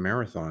sprint, it's a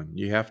marathon.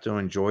 You have to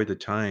enjoy the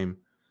time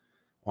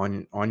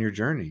on your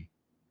journey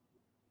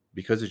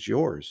because it's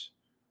yours.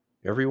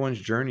 Everyone's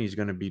journey is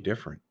going to be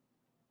different.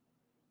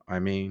 I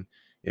mean,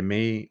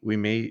 we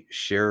may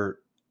share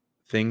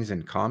things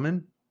in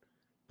common,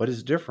 but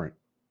it's different.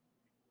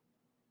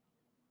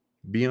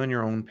 Be on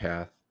your own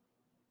path.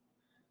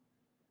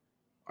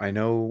 I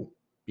know,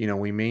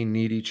 we may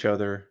need each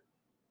other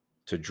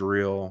to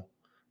drill,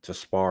 to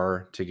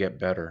spar, to get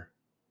better,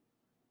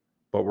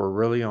 but we're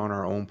really on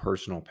our own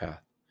personal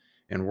path.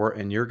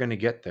 And you're going to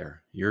get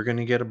there. You're going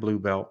to get a blue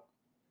belt,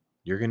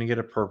 you're going to get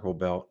a purple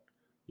belt,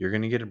 you're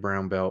going to get a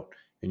brown belt,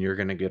 and you're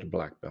going to get a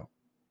black belt.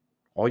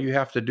 All you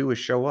have to do is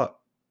show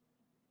up.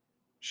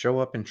 Show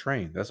up and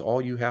train. That's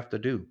all you have to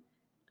do.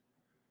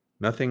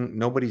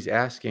 Nobody's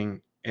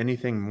asking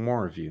anything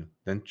more of you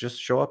than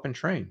just show up and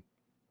train.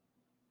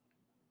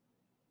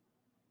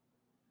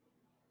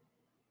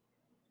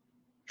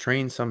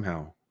 Train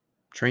somehow.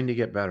 Train to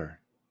get better.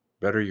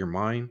 Better your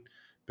mind,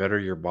 better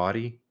your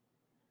body,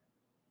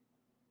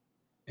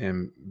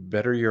 and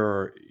better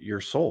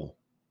your soul.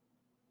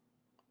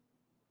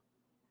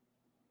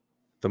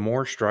 The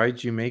more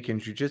strides you make in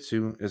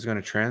jiu-jitsu is going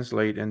to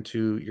translate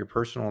into your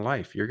personal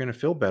life. You're going to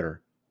feel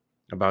better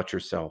about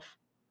yourself.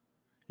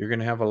 You're going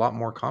to have a lot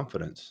more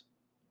confidence.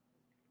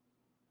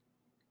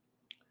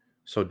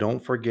 So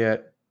don't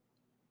forget,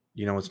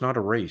 it's not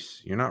a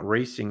race. You're not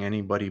racing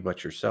anybody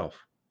but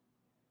yourself.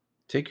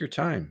 Take your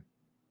time.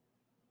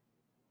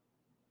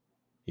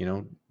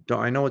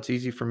 I know it's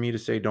easy for me to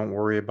say, don't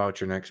worry about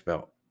your next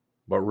belt.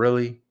 But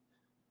really,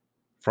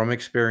 from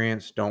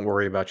experience, don't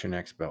worry about your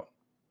next belt.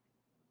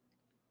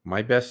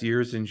 My best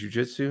years in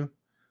jiu-jitsu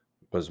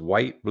was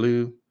white,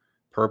 blue,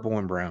 purple,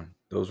 and brown.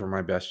 Those were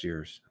my best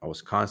years. I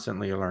was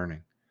constantly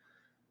learning.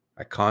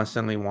 I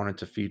constantly wanted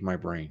to feed my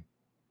brain.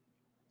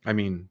 I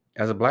mean,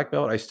 as a black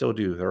belt, I still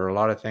do. There are a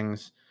lot of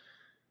things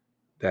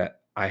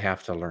that I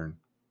have to learn.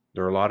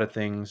 There are a lot of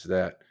things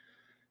that,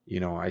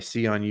 I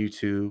see on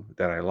YouTube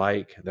that I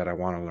like, that I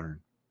want to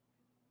learn.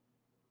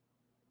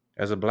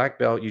 As a black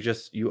belt,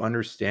 you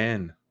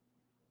understand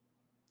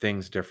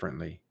things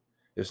differently.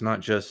 It's not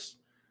just,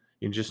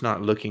 you're just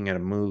not looking at a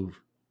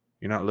move.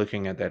 You're not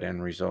looking at that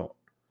end result.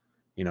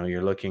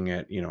 You're looking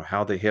at,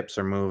 how the hips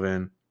are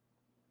moving,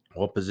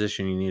 what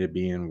position you need to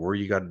be in, where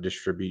you got to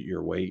distribute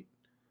your weight.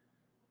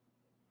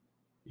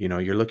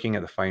 You're looking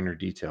at the finer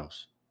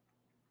details.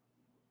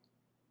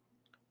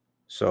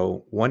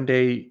 So one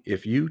day,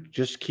 if you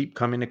just keep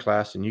coming to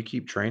class and you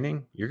keep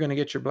training, you're going to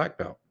get your black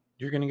belt.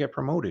 You're going to get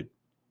promoted.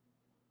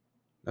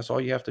 That's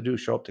all you have to do,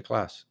 show up to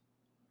class.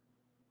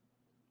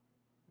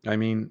 I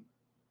mean,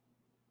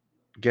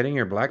 getting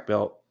your black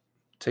belt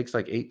takes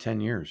like 8, 10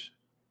 years,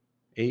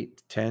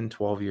 8, 10,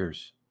 12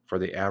 years for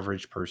the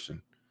average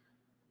person.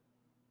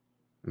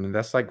 I mean,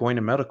 that's like going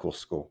to medical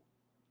school.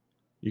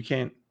 You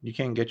can't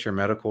get your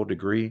medical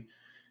degree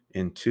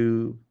in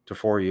 2 to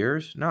 4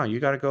 years. No, you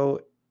got to go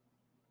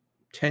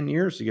 10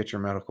 years to get your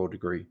medical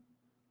degree.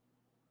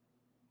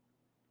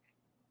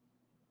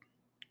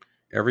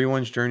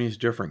 Everyone's journey is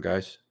different,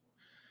 guys.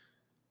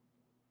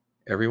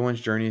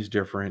 Everyone's journey is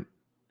different.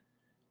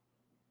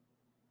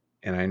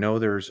 And I know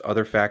there's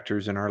other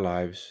factors in our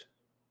lives,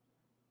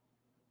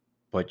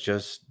 but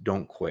just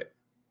don't quit.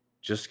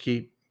 Just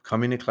keep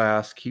coming to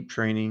class, keep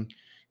training,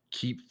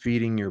 keep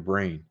feeding your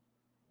brain.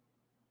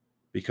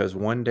 Because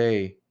one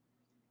day,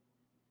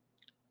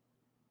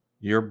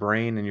 your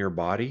brain and your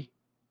body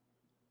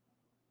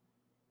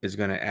is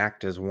going to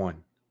act as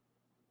one.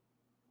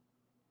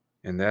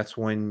 And that's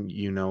when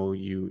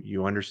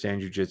you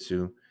understand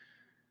jujitsu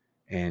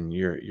and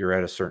you're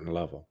at a certain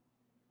level.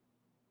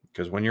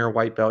 Because when you're a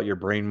white belt, your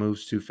brain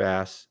moves too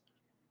fast,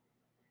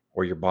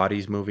 or your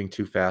body's moving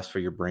too fast for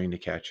your brain to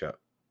catch up.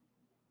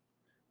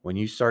 When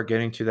you start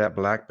getting to that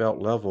black belt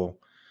level,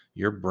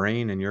 your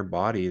brain and your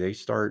body,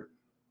 it's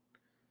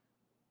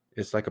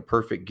like a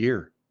perfect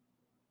gear.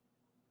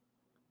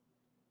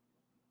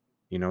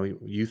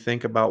 You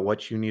think about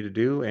what you need to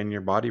do and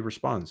your body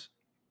responds.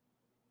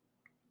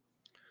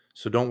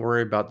 So don't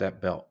worry about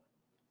that belt.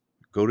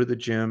 Go to the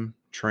gym,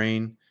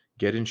 train,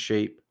 get in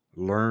shape,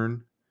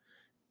 learn,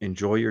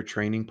 enjoy your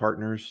training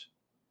partners,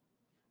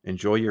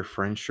 enjoy your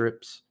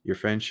friendships,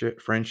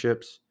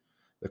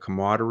 the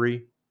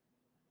camaraderie.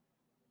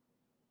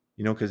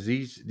 Because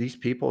these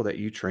people that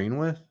you train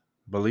with,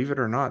 believe it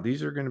or not,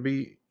 these are going to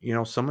be,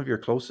 some of your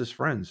closest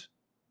friends.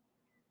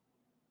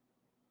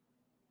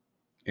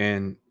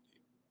 And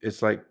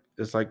it's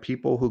like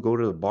people who go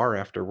to the bar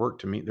after work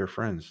to meet their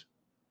friends.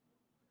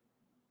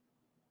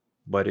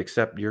 But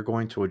except you're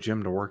going to a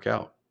gym to work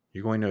out.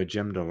 You're going to a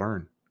gym to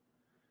learn,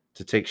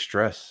 to take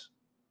stress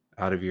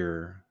out of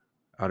your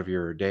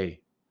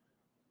day.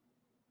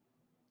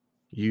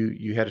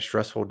 You had a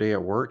stressful day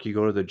at work, you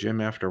go to the gym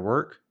after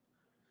work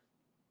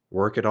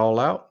it all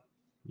out,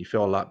 you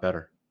feel a lot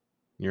better.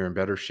 You're in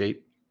better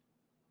shape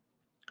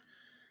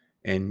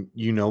and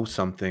you know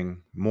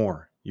something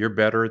more. You're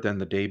better than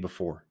the day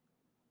before.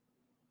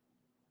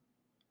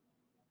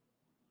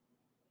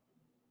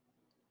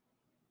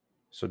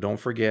 So don't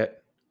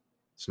forget,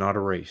 it's not a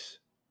race.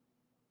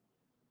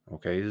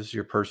 Okay, this is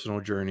your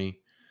personal journey.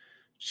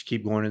 Just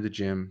keep going to the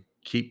gym,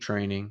 keep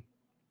training.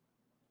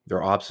 There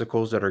are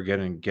obstacles that are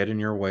get in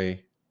your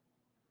way.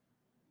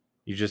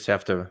 You just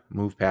have to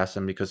move past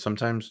them because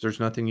sometimes there's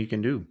nothing you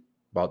can do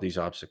about these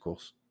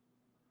obstacles.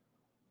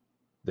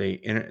 They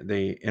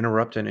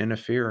interrupt and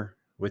interfere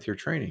with your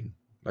training,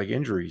 like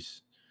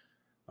injuries,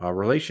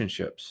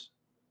 relationships,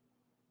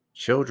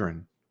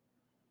 children.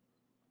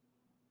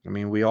 I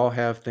mean, we all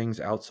have things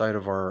outside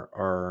of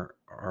our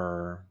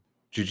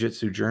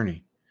jujitsu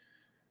journey,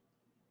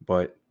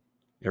 but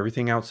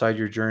everything outside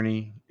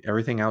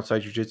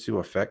jujitsu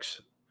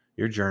affects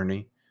your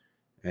journey,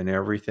 and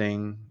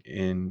everything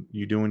in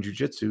you doing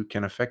jujitsu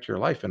can affect your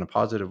life in a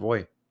positive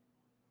way.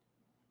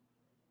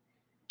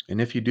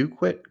 And if you do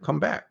quit, come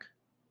back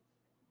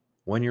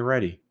when you're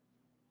ready.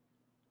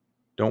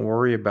 Don't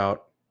worry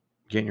about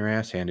getting your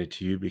ass handed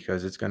to you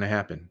because it's going to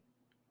happen.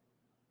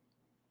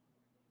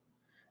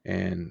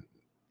 And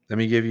let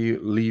me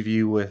leave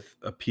you with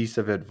a piece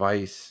of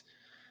advice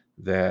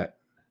that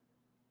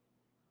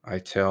I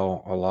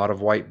tell a lot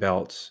of white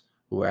belts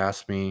who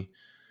ask me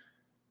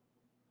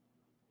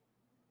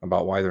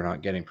about why they're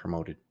not getting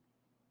promoted.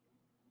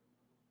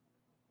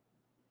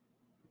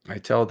 I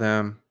tell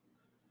them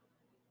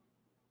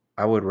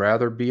I would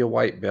rather be a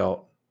white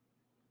belt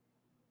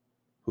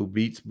who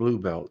beats blue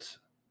belts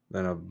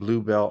than a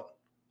blue belt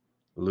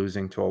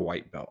losing to a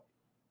white belt.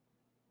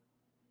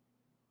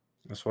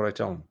 That's what I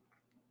tell them.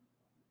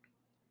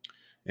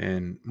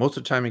 And most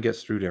of the time it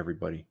gets through to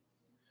everybody.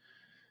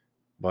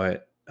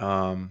 But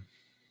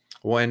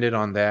we'll end it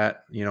on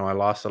that. I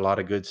lost a lot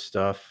of good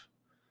stuff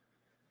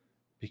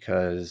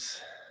because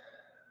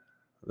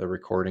the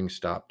recording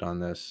stopped on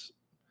this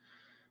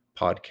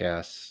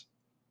podcast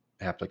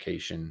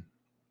application.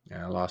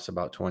 And I lost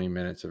about 20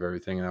 minutes of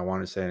everything and I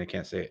want to say and I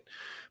can't say it.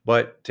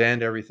 But to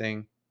end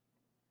everything,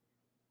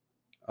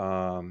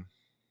 I'll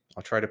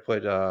try to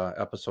put an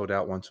episode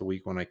out once a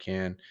week when I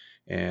can.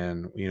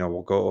 And,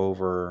 we'll go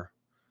over,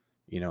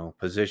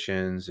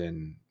 positions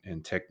and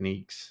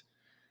techniques.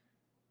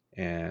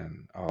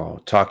 And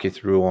I'll talk you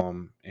through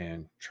them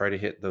and try to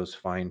hit those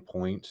fine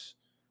points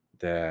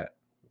that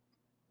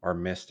are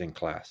missed in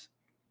class.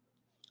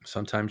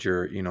 Sometimes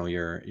your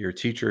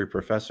teacher, your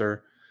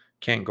professor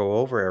can't go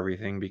over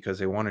everything because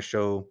they want to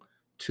show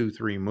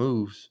 2-3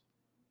 moves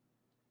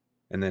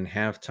and then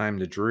have time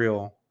to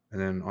drill, and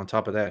then on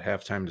top of that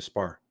have time to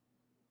spar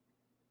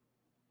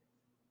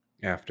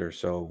after.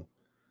 So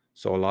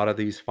a lot of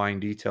these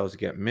fine details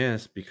get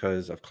missed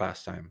because of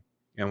class time.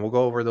 And we'll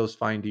go over those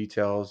fine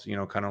details,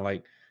 kind of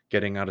like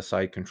getting out of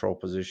side control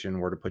position,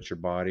 where to put your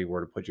body,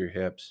 where to put your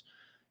hips,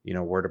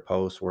 where to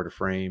post, where to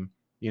frame,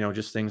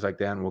 just things like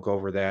that. And we'll go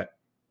over that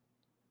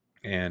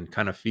and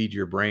kind of feed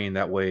your brain.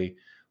 That way,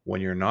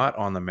 when you're not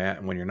on the mat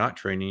and when you're not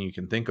training, you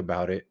can think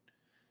about it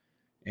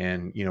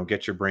and,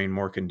 get your brain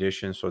more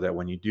conditioned so that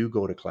when you do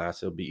go to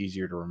class, it'll be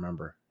easier to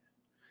remember.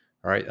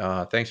 All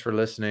right. Thanks for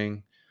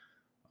listening.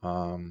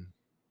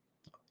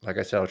 Like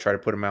I said, I'll try to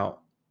put them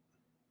out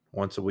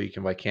once a week.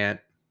 If I can't,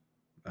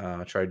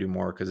 try to do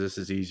more because this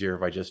is easier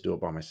if I just do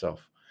it by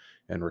myself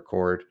and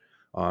record.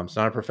 It's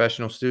not a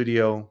professional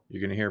studio.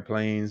 You're gonna hear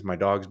planes, my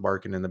dog's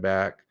barking in the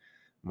back,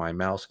 my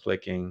mouse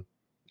clicking.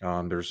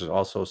 There's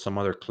also some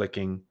other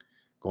clicking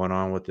going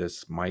on with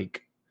this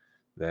mic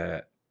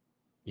that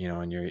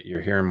and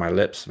you're hearing my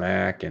lips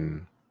smack,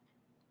 and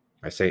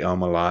I say a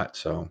lot.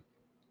 So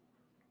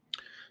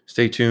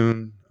stay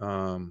tuned.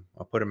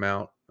 I'll put them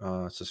out.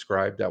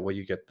 Subscribe, that way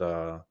you get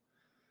the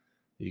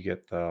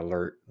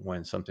alert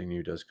when something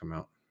new does come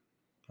out.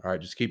 All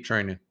right, just keep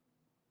training.